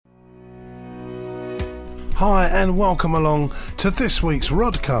Hi and welcome along to this week's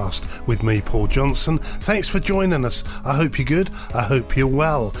Rodcast with me, Paul Johnson. Thanks for joining us. I hope you're good. I hope you're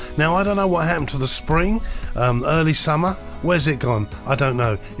well. Now, I don't know what happened to the spring, early summer. Where's it gone? I don't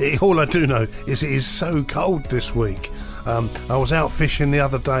know. All I do know is it is so cold this week. I was out fishing the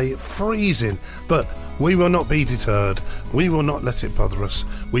other day, freezing, but we will not be deterred. We will not let it bother us.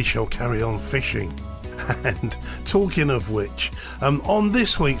 We shall carry on fishing. And talking of which, on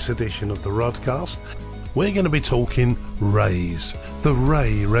this week's edition of the Rodcast, we're going to be talking rays, the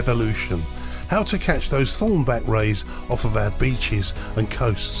ray revolution, how to catch those thornback rays off of our beaches and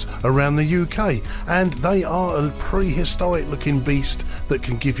coasts around the UK. And they are a prehistoric looking beast that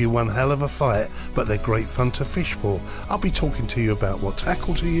can give you one hell of a fight, but they're great fun to fish for. I'll be talking to you about what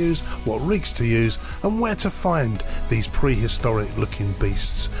tackle to use, what rigs to use, and where to find these prehistoric looking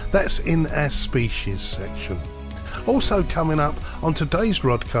beasts. That's in our species section. Also coming up on today's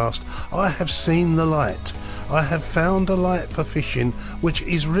Rodcast, I have seen the light. I have found a light for fishing which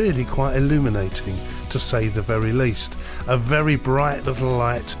is really quite illuminating, to say the very least. A very bright little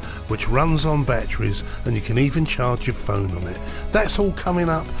light which runs on batteries and you can even charge your phone on it. That's all coming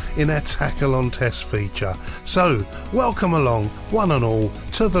up in our Tackle on Test feature. So, welcome along, one and all,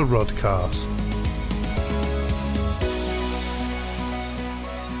 to the Rodcast.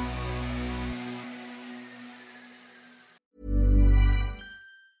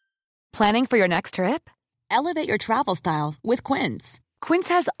 Planning for your next trip? Elevate your travel style with Quince. Quince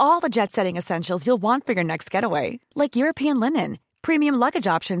has all the jet-setting essentials you'll want for your next getaway, like European linen, premium luggage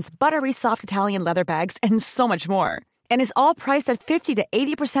options, buttery soft Italian leather bags, and so much more. And is all priced at 50 to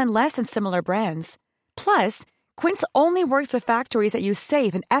 80% less than similar brands. Plus, Quince only works with factories that use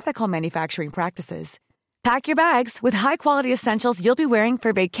safe and ethical manufacturing practices. Pack your bags with high-quality essentials you'll be wearing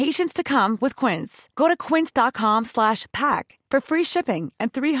for vacations to come with Quince. Go to quince.com/pack for free shipping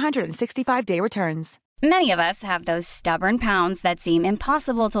and 365-day returns. Many of us have those stubborn pounds that seem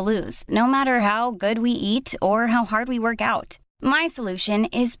impossible to lose, no matter how good we eat or how hard we work out. My solution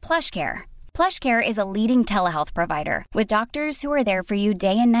is PlushCare. PlushCare is a leading telehealth provider with doctors who are there for you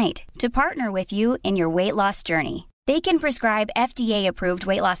day and night to partner with you in your weight loss journey. They can prescribe FDA-approved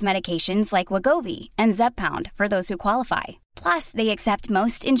weight loss medications like Wegovy and Zepbound for those who qualify. Plus, they accept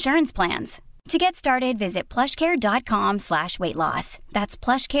most insurance plans. To get started, visit plushcare.com/weightloss. That's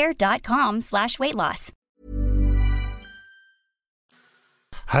plushcare.com/weightloss.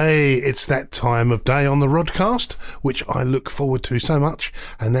 Hey, it's that time of day on the Rodcast, which I look forward to so much,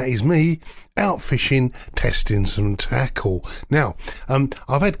 and that is me out fishing, testing some tackle. Now,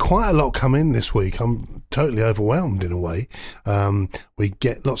 I've had quite a lot come in this week. I'm totally overwhelmed in a way. We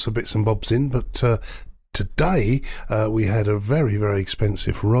get lots of bits and bobs in, but today we had a very, very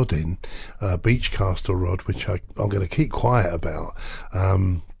expensive rod in, Beachcaster rod, which I'm going to keep quiet about.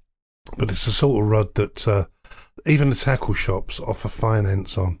 But it's the sort of rod that even the tackle shops offer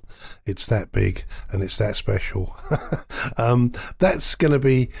finance on. It's that big and it's that special. That's going to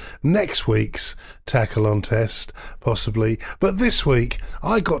be next week's Tackle on Test, possibly. But this week,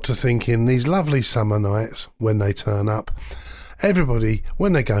 I got to thinking these lovely summer nights when they turn up. Everybody,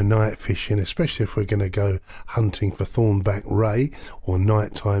 when they go night fishing, especially if we're going to go hunting for thornback ray or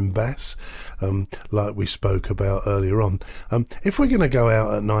nighttime bass, like we spoke about earlier on, if we're going to go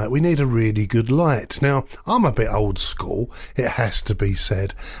out at night, we need a really good light. Now, I'm a bit old school, it has to be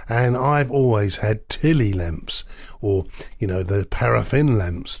said, and I've always had Tilly lamps, or, you know, the paraffin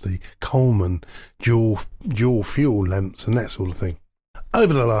lamps, the Coleman dual fuel lamps and that sort of thing.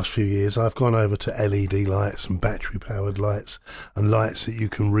 Over the last few years, I've gone over to LED lights and battery-powered lights and lights that you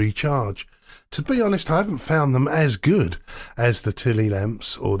can recharge. To be honest, I haven't found them as good as the Tilly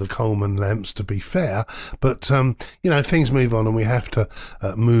lamps or the Coleman lamps, to be fair. But, things move on and we have to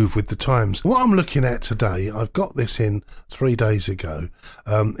move with the times. What I'm looking at today, I've got this in 3 days ago.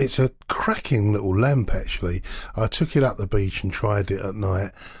 It's a cracking little lamp, actually. I took it up the beach and tried it at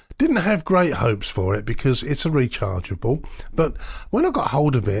night. Didn't have great hopes for it because it's a rechargeable, but when I got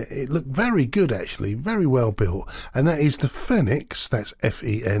hold of it, it looked very good actually, very well built, and that is the Fenix, that's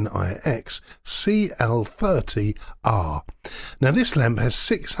Fenix, CL30R. Now this lamp has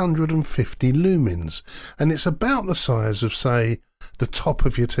 650 lumens, and it's about the size of, say, the top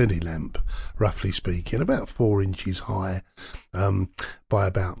of your Tilly lamp, roughly speaking, about 4 inches high, by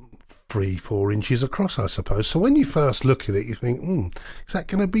about 3-4 inches across, I suppose. So when you first look at it, you think, is that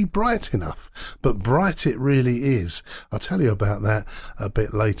going to be bright enough? But bright it really is. I'll tell you about that a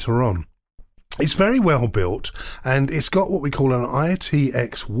bit later on. It's very well built, and it's got what we call an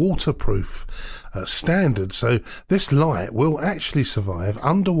ITX waterproof standard. So this light will actually survive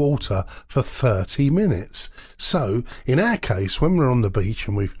underwater for 30 minutes. So in our case, when we're on the beach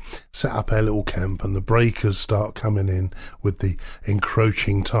and we've set up our little camp and the breakers start coming in with the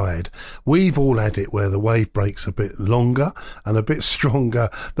encroaching tide, we've all had it where the wave breaks a bit longer and a bit stronger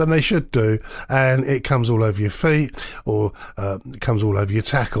than they should do, and it comes all over your feet, or it comes all over your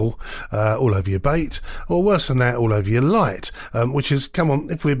tackle, all over your bait, or worse than that, all over your light, which is, come on,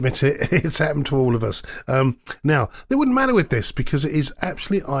 if we admit it, it's happened to all of us. Now, it wouldn't matter with this because it is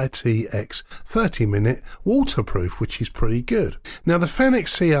actually ITX 30-minute waterproof, which is pretty good. Now, the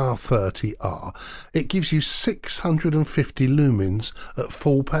Fenix CR30R, it gives you 650 lumens at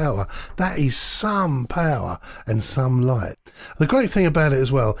full power. That is some power and some light. The great thing about it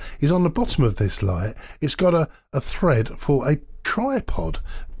as well is on the bottom of this light, it's got a thread for a tripod.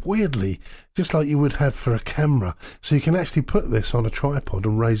 Weirdly, just like you would have for a camera. So you can actually put this on a tripod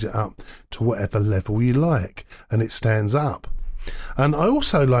and raise it up to whatever level you like, and it stands up. And I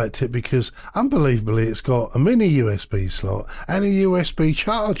also liked it because, unbelievably, it's got a mini USB slot and a USB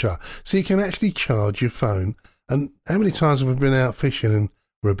charger, so you can actually charge your phone. And how many times have we been out fishing and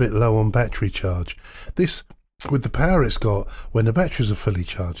we're a bit low on battery charge? This, with the power it's got, when the batteries are fully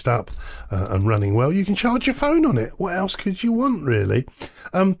charged up and running well, you can charge your phone on it. What else could you want, really?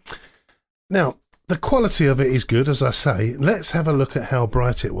 Now, the quality of it is good, as I say. Let's have a look at how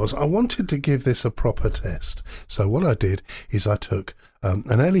bright it was. I wanted to give this a proper test. So what I did is I took an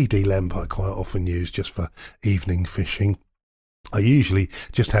LED lamp I quite often use just for evening fishing. I usually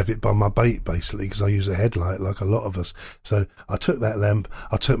just have it by my bait, basically, because I use a headlight like a lot of us. So I took that lamp,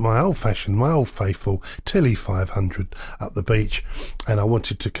 I took my old faithful Tilly 500 up the beach, and I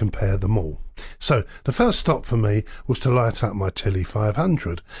wanted to compare them all. So the first stop for me was to light up my Tilly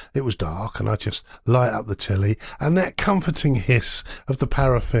 500. It was dark and I just light up the Tilly, and that comforting hiss of the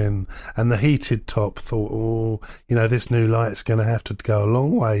paraffin and the heated top, thought, oh, you know, this new light's going to have to go a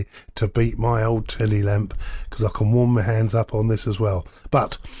long way to beat my old Tilly lamp, because I can warm my hands up on this as well.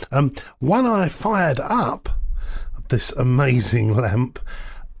 But when I fired up this amazing lamp,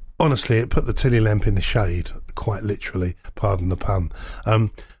 honestly, it put the Tilly lamp in the shade, quite literally, pardon the pun.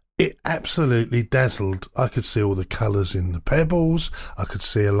 It absolutely dazzled. I could see all the colours in the pebbles. I could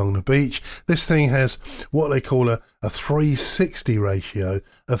see along the beach. This thing has what they call a 360 ratio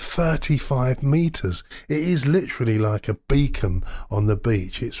of 35 metres. It is literally like a beacon on the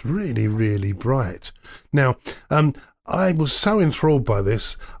beach. It's really, really bright. Now, I was so enthralled by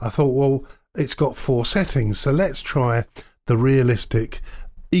this, I thought, well, it's got 4 settings, so let's try the realistic,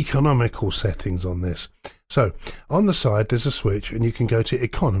 economical settings on this. So on the side there's a switch, and you can go to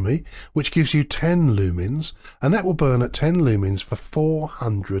economy, which gives you 10 lumens, and that will burn at 10 lumens for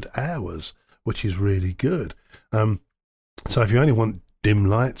 400 hours, which is really good. So if you only want dim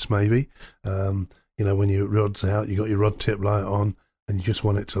lights, maybe, you know, when your rod's out, you got your rod tip light on, and you just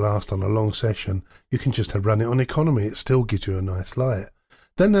want it to last on a long session, you can just run it on economy. It still gives you a nice light.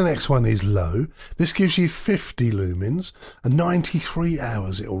 Then the next one is low. This gives you 50 lumens, and 93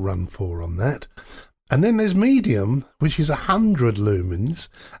 hours it will run for on that. And then there's medium, which is 100 lumens,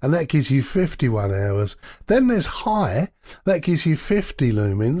 and that gives you 51 hours. Then there's high, that gives you 50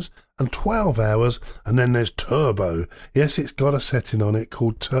 lumens and 12 hours. And then there's turbo. Yes, it's got a setting on it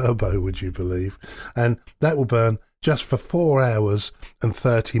called turbo, would you believe? And that will burn just for 4 hours and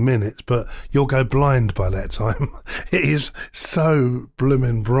 30 minutes, but you'll go blind by that time. It is so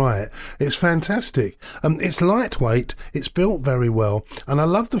blooming bright. It's fantastic. It's lightweight, it's built very well, and I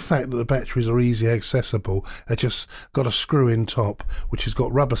love the fact that the batteries are easy accessible. They've just got a screw-in top, which has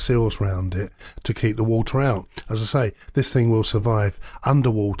got rubber seals round it to keep the water out. As I say, this thing will survive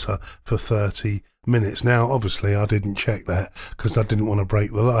underwater for 30 minutes. Now, obviously, I didn't check that because I didn't want to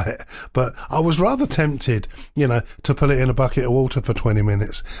break the light, but I was rather tempted, you know, to put it in a bucket of water for 20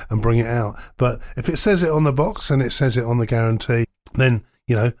 minutes and bring it out. But if it says it on the box and it says it on the guarantee, then,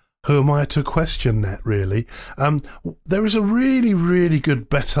 you know, who am I to question that, really? There is a really, really good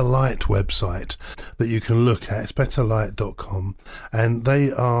Better Light website that you can look at. It's betterlight.com, and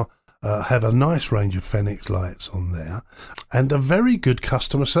they are have a nice range of Fenix lights on there, and a very good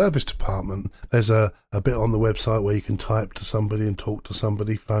customer service department. There's a bit on the website where you can type to somebody and talk to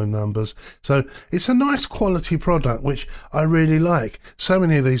somebody, phone numbers. So it's a nice quality product, which I really like. So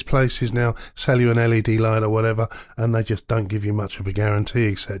many of these places now sell you an LED light or whatever, and they just don't give you much of a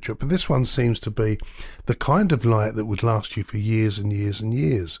guarantee, etc. But this one seems to be the kind of light that would last you for years and years and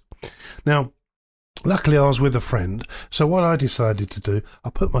years. Now, luckily I was with a friend, so what I decided to do, I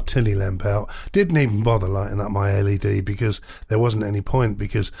put my Tilly lamp out, didn't even bother lighting up my LED because there wasn't any point,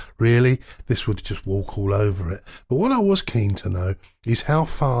 because really this would just walk all over it. But what I was keen to know is how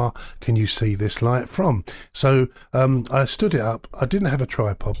far can you see this light from? So I stood it up. I didn't have a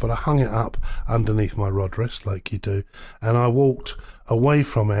tripod, but I hung it up underneath my rod rest like you do, and I walked away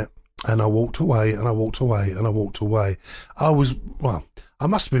from it, and I walked away, and I walked away, and I walked away. I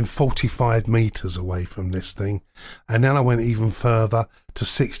must have been 45 metres away from this thing, and then I went even further to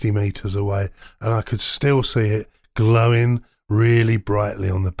 60 metres away, and I could still see it glowing really brightly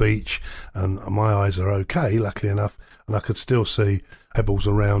on the beach, and my eyes are okay, luckily enough, and I could still see pebbles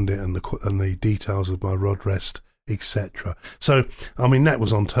around it and the details of my rod rest, etc. So, I mean, that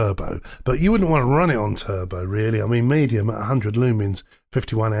was on turbo, but you wouldn't want to run it on turbo, really. I mean, medium at 100 lumens,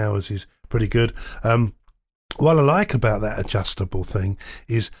 51 hours is pretty good. What I like about that adjustable thing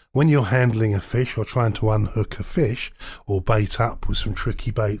is when you're handling a fish or trying to unhook a fish or bait up with some tricky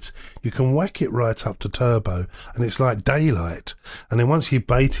baits, you can whack it right up to turbo and it's like daylight. And then once you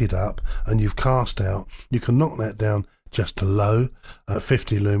bait it up and you've cast out, you can knock that down just to low at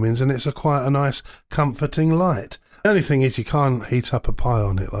 50 lumens, and it's quite a nice comforting light. The only thing is you can't heat up a pie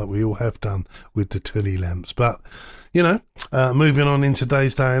on it like we all have done with the Tilly lamps. But, you know, moving on in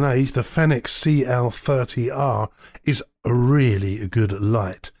today's day and age, the Fenix CL30R is a really good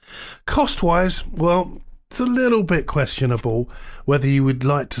light. Cost-wise, well, it's a little bit questionable whether you would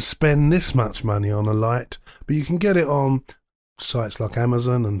like to spend this much money on a light, but you can get it on sites like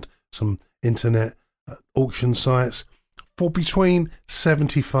Amazon and some internet auction sites for between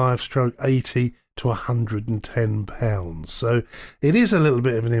 75/80 to £110. So it is a little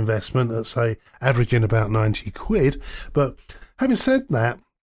bit of an investment at, say, averaging about 90 quid. But having said that,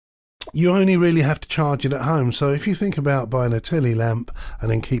 you only really have to charge it at home. So if you think about buying a Tilly lamp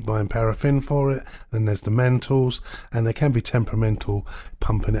and then keep buying paraffin for it, then there's the mentals, and they can be temperamental,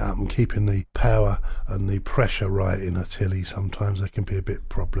 pumping it up and keeping the power and the pressure right in a Tilly. Sometimes they can be a bit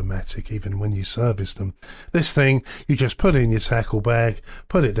problematic even when you service them. This thing, you just put in your tackle bag,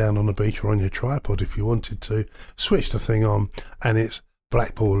 put it down on the beach or on your tripod if you wanted to, switch the thing on, and it's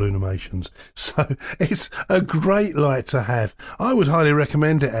Blackpool Illuminations. So it's a great light to have. I would highly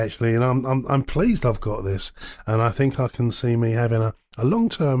recommend it, actually, and I'm pleased I've got this, and I think I can see me having a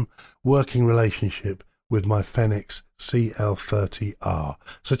long-term working relationship with my Fenix CL30R.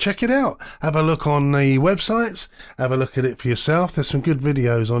 So check it out. Have a look on the websites. Have a look at it for yourself. There's some good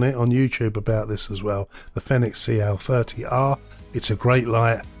videos on it on YouTube about this as well. The Fenix CL30R. It's a great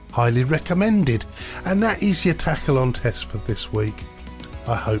light. Highly recommended. And that is your tackle on test for this week.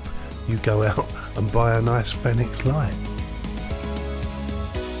 I hope you go out and buy a nice Fenix light.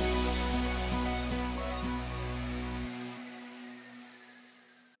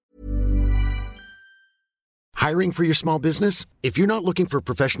 Hiring for your small business? If you're not looking for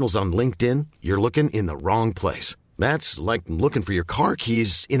professionals on LinkedIn, you're looking in the wrong place. That's like looking for your car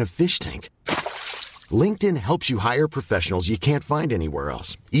keys in a fish tank. LinkedIn helps you hire professionals you can't find anywhere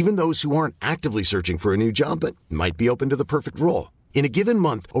else, even those who aren't actively searching for a new job but might be open to the perfect role. In a given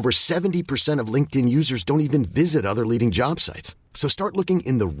month, over 70% of LinkedIn users don't even visit other leading job sites. So start looking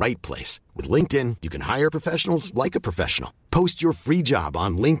in the right place. With LinkedIn, you can hire professionals like a professional. Post your free job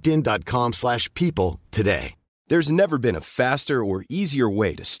on linkedin.com/people today. There's never been a faster or easier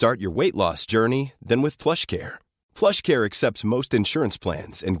way to start your weight loss journey than with PlushCare. PlushCare accepts most insurance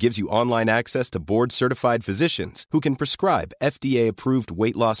plans and gives you online access to board-certified physicians who can prescribe FDA-approved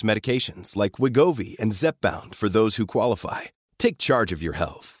weight loss medications like Wegovy and Zepbound for those who qualify. Take charge of your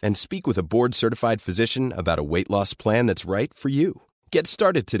health and speak with a board-certified physician about a weight loss plan that's right for you. Get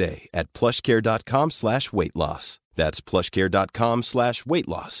started today at plushcare.com/weightloss. That's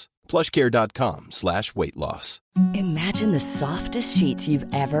plushcare.com/weightloss. plushcare.com/weightloss. Imagine the softest sheets you've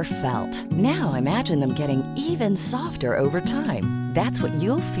ever felt. Now imagine them getting even softer over time. That's what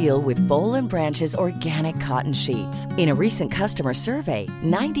you'll feel with Boll & Branch's organic cotton sheets. In a recent customer survey,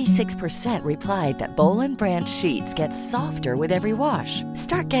 96% replied that Boll & Branch sheets get softer with every wash.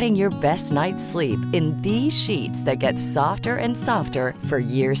 Start getting your best night's sleep in these sheets that get softer and softer for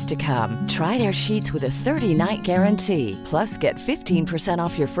years to come. Try their sheets with a 30-night guarantee. Plus, get 15%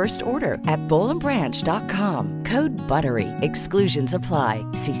 off your first order at bollandbranch.com. Code BUTTERY. Exclusions apply.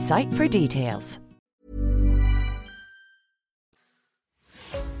 See site for details.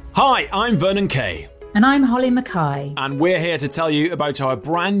 Hi, I'm Vernon Kay. And I'm Holly Mackay. And we're here to tell you about our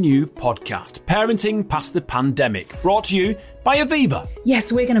brand new podcast, Parenting Past the Pandemic, brought to you by Aviva.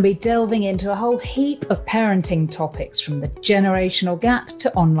 Yes, we're going to be delving into a whole heap of parenting topics, from the generational gap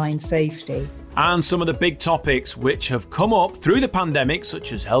to online safety. and some of the big topics which have come up through the pandemic,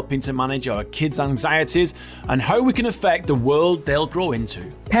 such as helping to manage our kids' anxieties and how we can affect the world they'll grow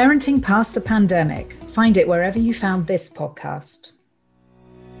into. Parenting Past the Pandemic. Find it wherever you found this podcast.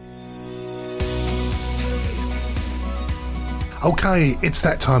 Okay, it's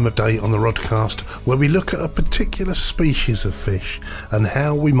that time of day on the Rodcast where we look at a particular species of fish and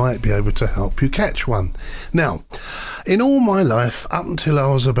how we might be able to help you catch one. Now, in all my life, up until I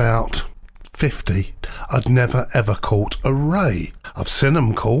was about 50, I'd never ever caught a ray. I've seen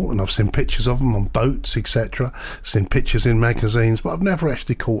them caught and I've seen pictures of them on boats, etc. Seen pictures in magazines, but I've never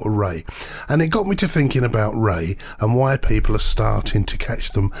actually caught a ray. And it got me to thinking about ray and why people are starting to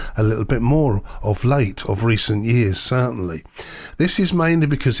catch them a little bit more of late, of recent years certainly. This is mainly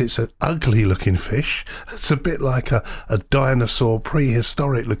because it's an ugly looking fish. It's a bit like a dinosaur,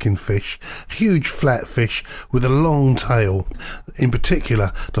 prehistoric looking fish. Huge flat fish with a long tail. In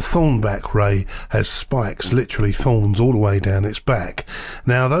particular, the thornback ray has spikes, literally thorns all the way down its back.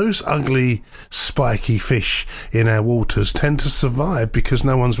 Now those ugly spiky fish in our waters tend to survive because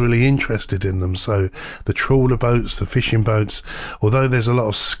no one's really interested in them. So the trawler boats, the fishing boats, although there's a lot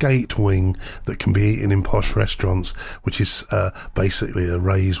of skate wing that can be eaten in posh restaurants, which is basically a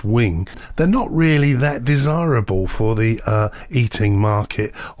ray's wing, they're not really that desirable for the eating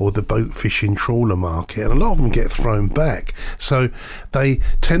market or the boat fishing trawler market, and a lot of them get thrown back. So they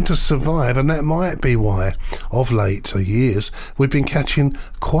tend to survive, and that might be why of late years we've been catching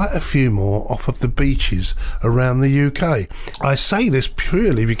quite a few more off of the beaches around the UK. I say this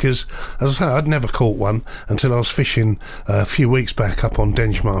purely because, as I say, I'd never caught one until I was fishing a few weeks back up on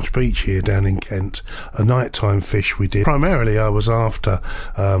Denchmarsh Beach here down in Kent. A nighttime fish we did. Primarily I was after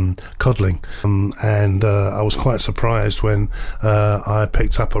codling, and I was quite surprised when I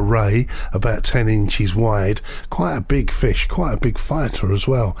picked up a ray about 10 inches wide, quite a big fish, quite a big fighter as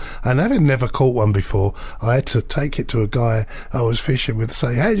well. And having never caught one before, I had to take it to a guy I was fishing with,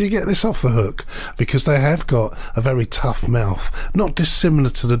 say, how did you get this off the hook? Because they have got a very tough mouth, not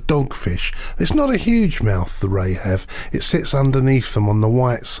dissimilar to the dogfish. It's not a huge mouth the ray have. It sits underneath them on the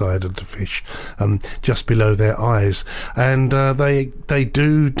white side of the fish, just below their eyes, and they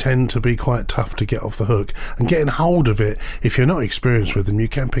do tend to be quite tough to get off the hook. And getting hold of it, if you're not experienced with them, you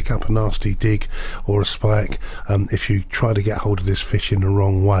can pick up a nasty dig or a spike if you try to get hold of this fish in the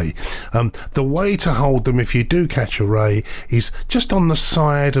wrong way. The way to hold them if you do catch a ray is just on the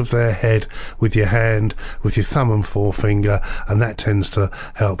side of their head with your hand, with your thumb and forefinger, and that tends to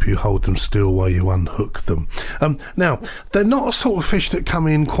help you hold them still while you unhook them. Now, they're not a sort of fish that come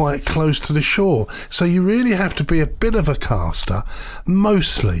in quite close to the shore, so you really have to be a bit of a caster,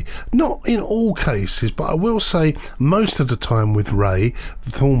 mostly. Not in all cases, but I will say most of the time with ray,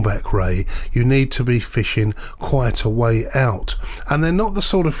 the thornback ray, you need to be fishing quite a way out. And they're not the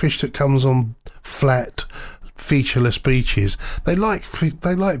sort of fish that comes on flat, featureless beaches. They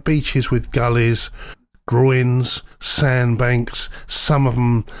like beaches with gullies, groins, sandbanks. Some of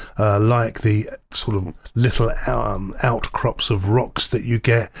them like the sort of little outcrops of rocks that you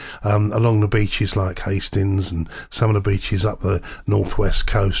get along the beaches like Hastings and some of the beaches up the northwest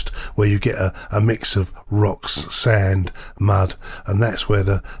coast, where you get a mix of rocks, sand, mud, and that's where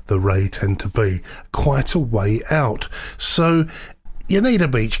the ray tend to be, quite a way out. So you need a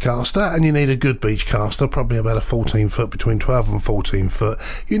beach caster, and you need a good beach caster, probably about a 14 foot, between 12 and 14 foot.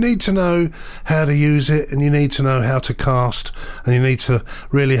 You need to know how to use it, and you need to know how to cast, and you need to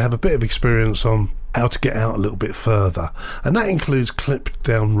really have a bit of experience on how to get out a little bit further. And that includes clipped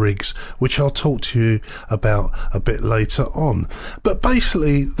down rigs, which I'll talk to you about a bit later on. But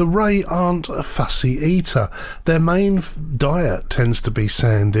basically, the ray aren't a fussy eater. Their main diet tends to be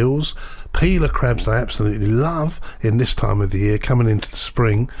sand eels. Peeler crabs they absolutely love in this time of the year, coming into the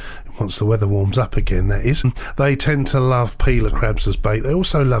spring, once the weather warms up again, that is. They tend to love peeler crabs as bait. They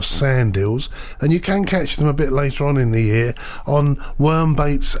also love sand eels, and you can catch them a bit later on in the year on worm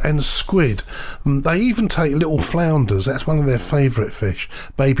baits and squid. They even take little flounders. That's one of their favourite fish,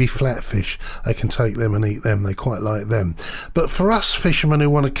 baby flatfish. They can take them and eat them. They quite like them. But for us fishermen who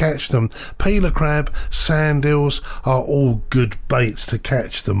want to catch them, peeler crab, sand eels are all good baits to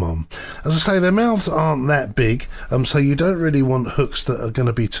catch them on. As I say, their mouths aren't that big, so you don't really want hooks that are going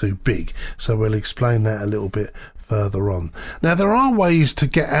to be too big. So we'll explain that a little bit further on. Now, there are ways to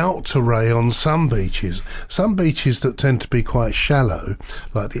get out to ray on some beaches. Some beaches that tend to be quite shallow,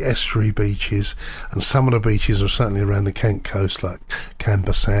 like the estuary beaches, and some of the beaches are certainly around the Kent coast, like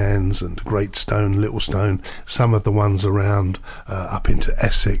Camber Sands and Great Stone, Little Stone. Some of the ones around up into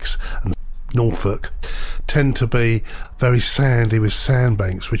Essex and Norfolk tend to be very sandy with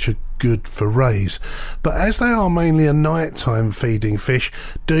sandbanks, which are good for rays. But as they are mainly a nighttime feeding fish,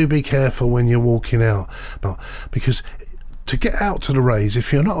 do be careful when you're walking out, because to get out to the rays,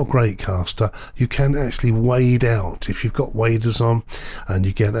 if you're not a great caster, you can actually wade out. If you've got waders on and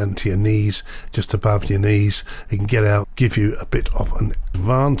you get into your knees, just above your knees, you can get out, give you a bit of an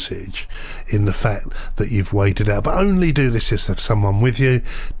advantage in the fact that you've waded out. But only do this if there's someone with you.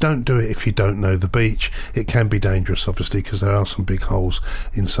 Don't do it if you don't know the beach. It can be dangerous, obviously, because there are some big holes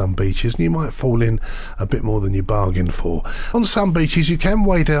in some beaches and you might fall in a bit more than you bargained for. On some beaches, you can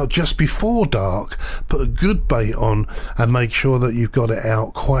wade out just before dark, put a good bait on and make sure that you've got it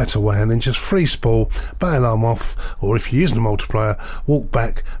out quite a way, and then just free spool, bail arm off, or if you're using a multiplier, walk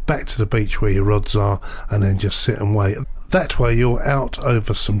back to the beach where your rods are and then just sit and wait. That way you're out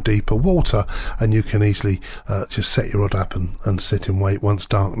over some deeper water and you can easily just set your rod up and sit and wait once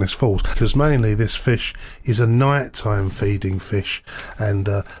darkness falls, because mainly this fish is a nighttime feeding fish and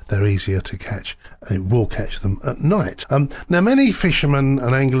they're easier to catch. It will catch them at night. Now, many fishermen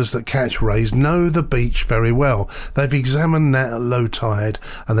and anglers that catch rays know the beach very well. They've examined that at low tide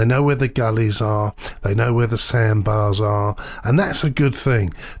and they know where the gullies are, they know where the sandbars are, and that's a good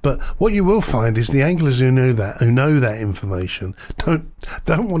thing. But what you will find is the anglers who know that information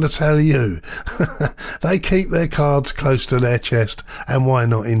don't want to tell you. They keep their cards close to their chest, and why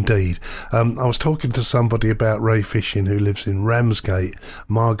not indeed. I was talking to somebody about ray fishing who lives in Ramsgate,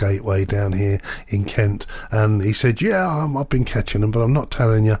 Margate way down here in Kent, and he said, I've been catching them, but I'm not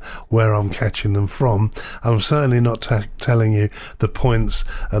telling you where I'm catching them from. I'm certainly not telling you the points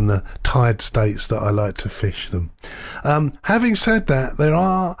and the tide states that I like to fish them. Having said that, there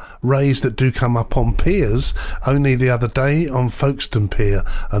are rays that do come up on piers. Only the other day on Folkestone Pier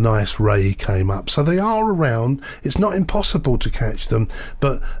a nice ray came up, so they are around. It's not impossible to catch them,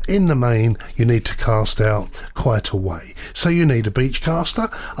 but in the main you need to cast out quite a way. So you need a beach caster.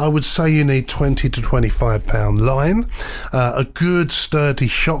 I would say you need 20 to 25 pound line, a good sturdy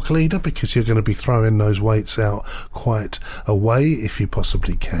shock leader, because you're going to be throwing those weights out quite a way if you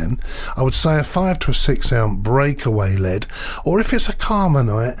possibly can. I would say a 5 to 6 ounce breakaway lead, or if it's a calmer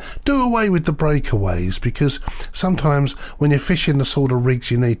night, do away with the breakaways, because sometimes when you're fishing the sort of rigs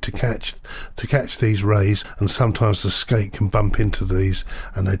you need to catch these rays, and sometimes the skate can bump into these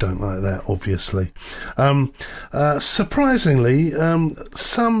and they don't like that, obviously. Surprisingly,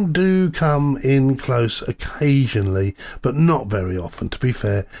 some do come in close occasionally, but not very often. To be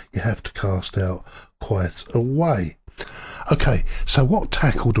fair, you have to cast out quite a way. Okay, so what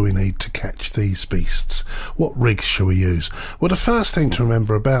tackle do we need to catch these beasts? What rigs shall we use? Well, the first thing to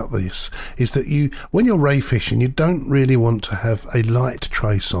remember about this is that when you're ray fishing, you don't really want to have a light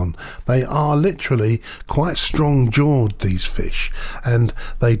trace on. They are literally quite strong-jawed, these fish, and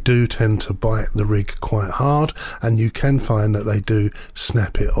they do tend to bite the rig quite hard, and you can find that they do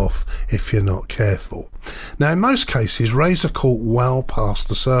snap it off if you're not careful. Now, in most cases, rays are caught well past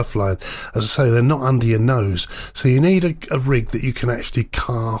the surf line. As I say, they're not under your nose, so you need a rig that you can actually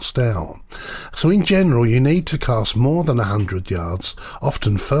cast out. So in general, you need to cast more than 100 yards,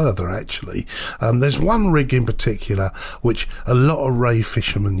 often further actually. There's one rig in particular which a lot of ray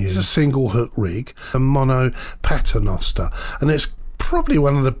fishermen use, a single hook rig, a mono paternoster, and it's probably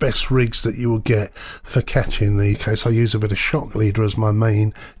one of the best rigs that you will get for catching the case. I use a bit of shock leader as my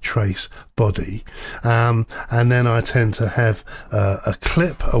main trace body, and then I tend to have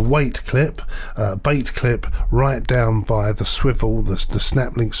a weight clip, bait clip right down by the swivel, the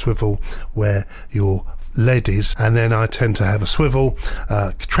snap link swivel where your lead is, and then I tend to have a swivel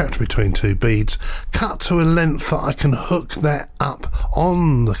trapped between two beads, cut to a length that I can hook that up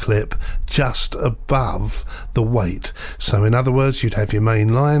on the clip just above the weight. So in other words, you'd have your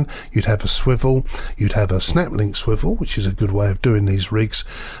main line, you'd have a swivel, you'd have a snap link swivel, which is a good way of doing these rigs,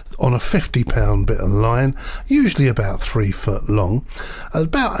 on a 50-pound bit of line, usually about 3 foot long.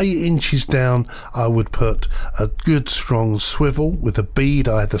 About 8 inches down, I would put a good strong swivel with a bead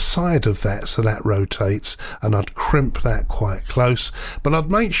either side of that, so that rotates, and I'd crimp that quite close. But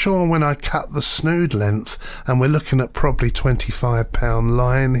I'd make sure when I cut the snood length, and we're looking at probably 25-pound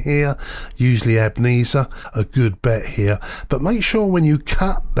line here, usually Ebenezer, a good bet here, but make sure when you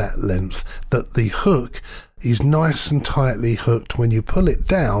cut that length that the hook is nice and tightly hooked when you pull it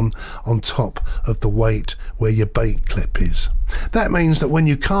down on top of the weight where your bait clip is. That means that when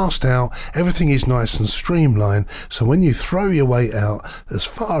you cast out, everything is nice and streamlined, so when you throw your weight out as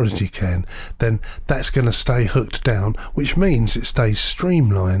far as you can, then that's going to stay hooked down, which means it stays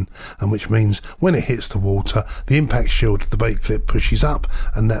streamlined, and which means when it hits the water, the impact shield of the bait clip pushes up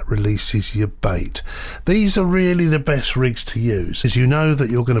and that releases your bait. These are really the best rigs to use, as you know that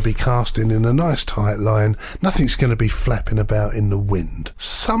you're going to be casting in a nice tight line, nothing's going to be flapping about in the wind.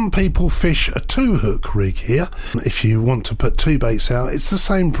 Some people fish a 2-hook rig here. If you want to put 2 baits out, it's the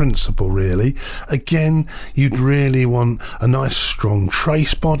same principle really. Again, you'd really want a nice strong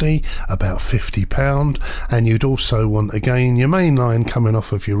trace body, about £50, and you'd also want, again, your main line coming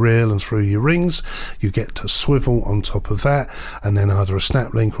off of your reel and through your rings. You get to swivel on top of that, and then either a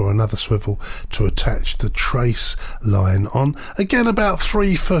snap link or another swivel to attach the trace line on. Again, about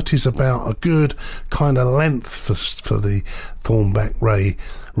 3 foot is about a good kind of length for the Thornback Ray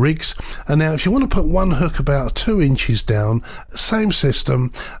rigs. And now if you want to put one hook about 2 inches down, same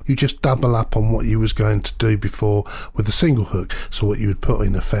system, you just double up on what you was going to do before with the single hook. So what you would put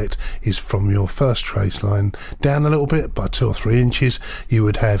in effect is from your first trace line down a little bit by 2 or 3 inches, you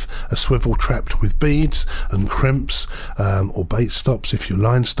would have a swivel trapped with beads and crimps, or bait stops if you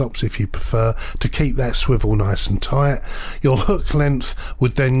line stops if you prefer, to keep that swivel nice and tight. Your hook length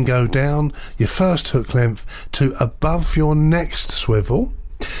would then go down, your first hook length, to above your next swivel.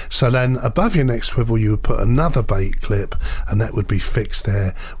 So then above your next swivel you would put another bait clip, and that would be fixed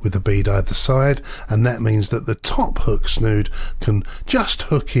there with a bead either side, and that means that the top hook snood can just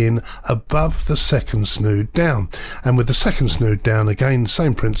hook in above the second snood down. And with the second snood down, again,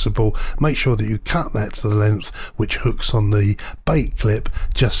 same principle, make sure that you cut that to the length which hooks on the bait clip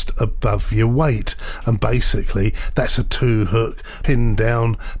just above your weight. And basically that's a 2-hook pin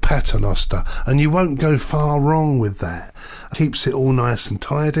down paternoster, and you won't go far wrong with that. Keeps it all nice and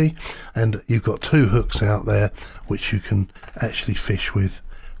tidy, and you've got 2 hooks out there which you can actually fish with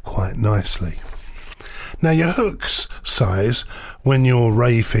quite nicely. Now your hooks size when you're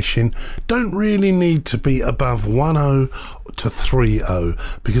ray fishing don't really need to be above 1/0 to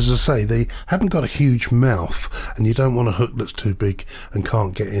 3/0, because as I say, they haven't got a huge mouth and you don't want a hook that's too big and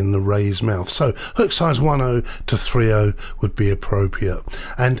can't get in the ray's mouth. So hook size 1/0 to 3/0 would be appropriate.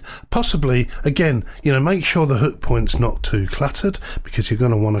 And possibly, again, make sure the hook point's not too cluttered, because you're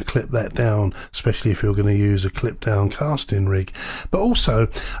going to want to clip that down, especially if you're going to use a clip down casting rig. But also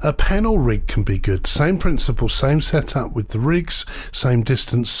a panel rig can be good. Same principle, same setup with the rigs, same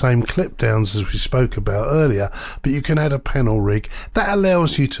distance, same clip downs as we spoke about earlier, but you can add a panel rig that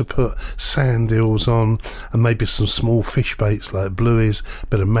allows you to put sand eels on and maybe some small fish baits like blueies,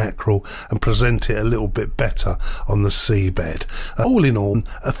 bit of mackerel, and present it a little bit better on the seabed. All in all,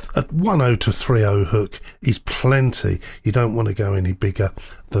 a 1/0 to 3/0 hook is plenty. You don't want to go any bigger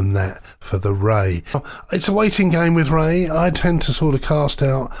than that for the ray. It's a waiting game with ray. I tend to sort of cast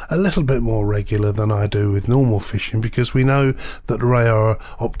out a little bit more regular than I do with normal fishing, because we know that the ray are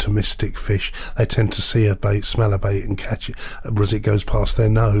optimistic fish. They tend to see a bait, smell a bait and catch it as it goes past their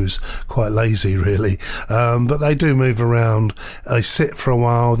nose. Quite lazy really, but they do move around. They sit for a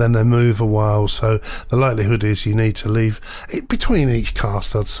while, then they move a while, so the likelihood is you need to leave it between each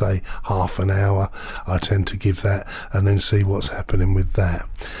cast. I'd say half an hour I tend to give that, and then see what's happening with that.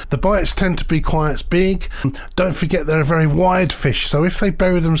 The bites tend to be quite big. Don't forget they're a very wide fish, so if they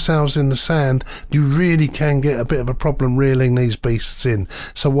bury themselves in the sand, you really can get a bit of a problem reeling these beasts in.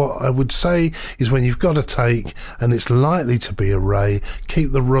 So what I would say is, when you've got a take and it's likely to be a ray,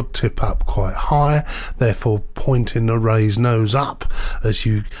 keep the rod tip up quite high, therefore pointing the ray's nose up as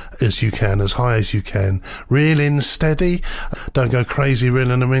you can, as high as you can. Reel in steady. Don't go crazy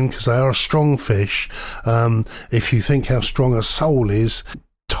reeling them in, because they are a strong fish. If you think how strong a sole is,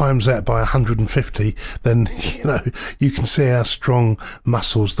 times that by 150, then you can see how strong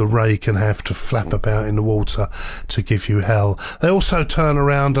muscles the ray can have to flap about in the water to give you hell. They also turn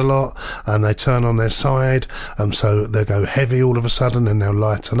around a lot, and they turn on their side, so they go heavy all of a sudden and they'll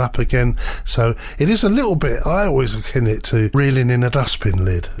lighten up again. So it is a little bit, I always akin it to reeling in a dustbin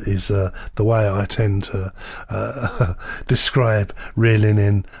lid, is the way I tend to describe reeling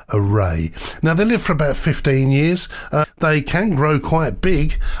in a ray. Now they live for about 15 years. They can grow quite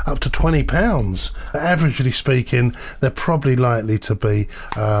big, up to 20 pounds. Averagely speaking, they're probably likely to be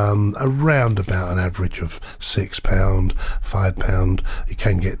around about an average of 6 pound, 5 pound. You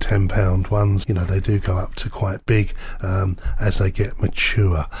can get 10 pound ones. They do go up to quite big as they get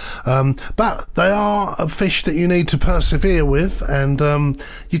mature. But they are a fish that you need to persevere with, and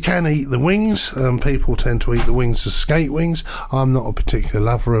you can eat the wings. People tend to eat the wings as skate wings. I'm not a particular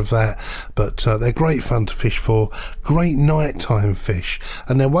lover of that, but they're great fun to fish for. Great great nighttime fish,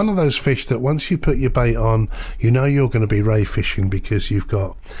 and they're one of those fish that once you put your bait on, you know you're going to be ray fishing because you've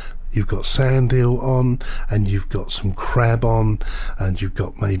got sand eel on, and you've got some crab on, and you've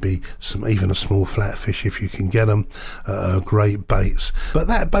got maybe even a small flatfish if you can get them. Great baits. But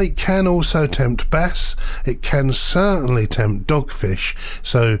that bait can also tempt bass. It can certainly tempt dogfish.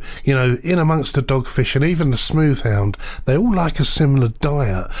 So, in amongst the dogfish and even the smoothhound, they all like a similar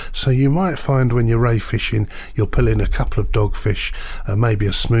diet. So you might find when you're ray fishing, you'll pull in a couple of dogfish, maybe a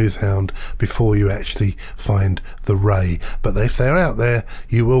smoothhound, before you actually find the ray. But if they're out there,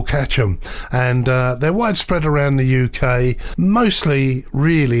 you will catch them, and they're widespread around the UK, mostly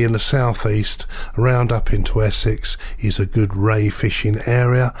really in the southeast. Around up into Essex is a good ray fishing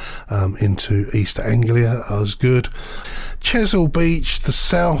area, into East Anglia is good. Chesil Beach, the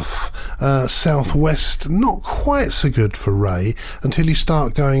southwest, not quite so good for ray until you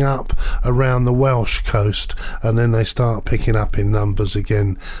start going up around the Welsh coast, and then they start picking up in numbers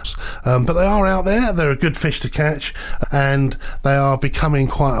again. But they are out there. They're a good fish to catch, and they are becoming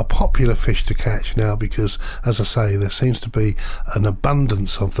quite a popular fish to catch now because, as I say, there seems to be an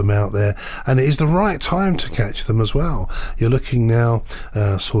abundance of them out there, and it is the right time to catch them as well. You're looking now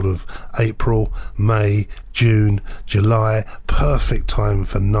sort of April, May, June, July, perfect time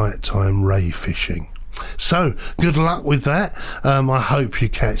for nighttime ray fishing. So, good luck with that. I hope you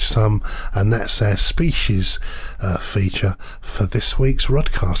catch some, and that's our species feature for this week's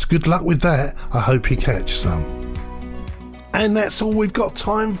Rodcast. Good luck with that. I hope you catch some. And that's all we've got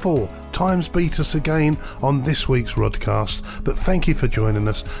time for. Time's beat us again on this week's Rodcast, but thank you for joining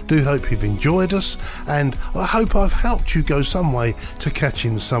us. Do hope you've enjoyed us, and I hope I've helped you go some way to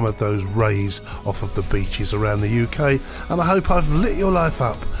catching some of those rays off of the beaches around the UK, and I hope I've lit your life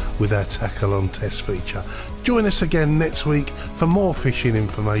up with our Tackle on Test feature. Join us again next week for more fishing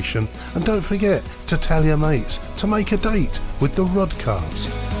information, and don't forget to tell your mates to make a date with the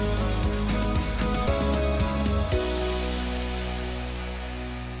Rodcast.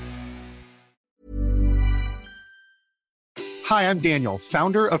 Hi, I'm Daniel,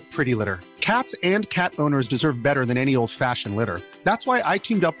 founder of Pretty Litter. Cats and cat owners deserve better than any old-fashioned litter. That's why I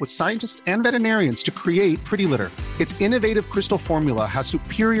teamed up with scientists and veterinarians to create Pretty Litter. Its innovative crystal formula has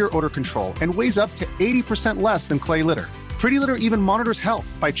superior odor control and weighs up to 80% less than clay litter. Pretty Litter even monitors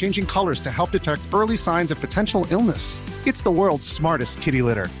health by changing colors to help detect early signs of potential illness. It's the world's smartest kitty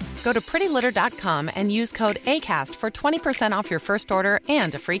litter. Go to prettylitter.com and use code ACAST for 20% off your first order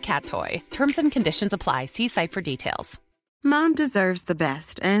and a free cat toy. Terms and conditions apply. See site for details. Mom deserves the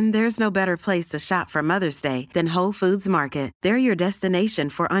best, and there's no better place to shop for Mother's Day than Whole Foods Market. They're your destination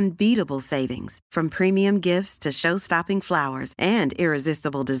for unbeatable savings, from premium gifts to show-stopping flowers and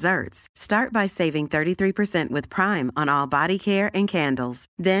irresistible desserts. Start by saving 33% with Prime on all body care and candles.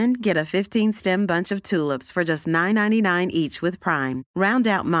 Then get a 15-stem bunch of tulips for just $9.99 each with Prime. Round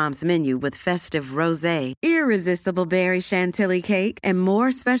out Mom's menu with festive rosé, irresistible berry chantilly cake, and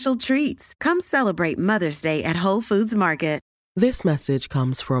more special treats. Come celebrate Mother's Day at Whole Foods Market. This message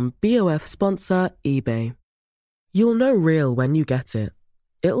comes from BOF sponsor eBay. You'll know real when you get it.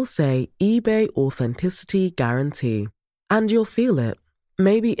 It'll say eBay Authenticity Guarantee. And you'll feel it.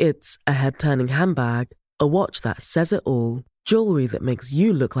 Maybe it's a head-turning handbag, a watch that says it all, jewelry that makes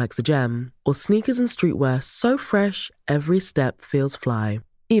you look like the gem, or sneakers and streetwear so fresh every step feels fly.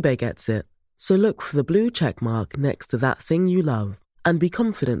 eBay gets it. So look for the blue check mark next to that thing you love. And be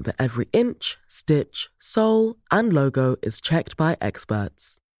confident that every inch, stitch, sole, and logo is checked by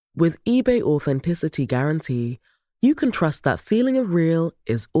experts. With eBay Authenticity Guarantee, you can trust that feeling of real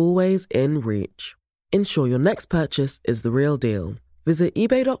is always in reach. Ensure your next purchase is the real deal. Visit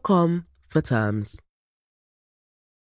ebay.com for terms.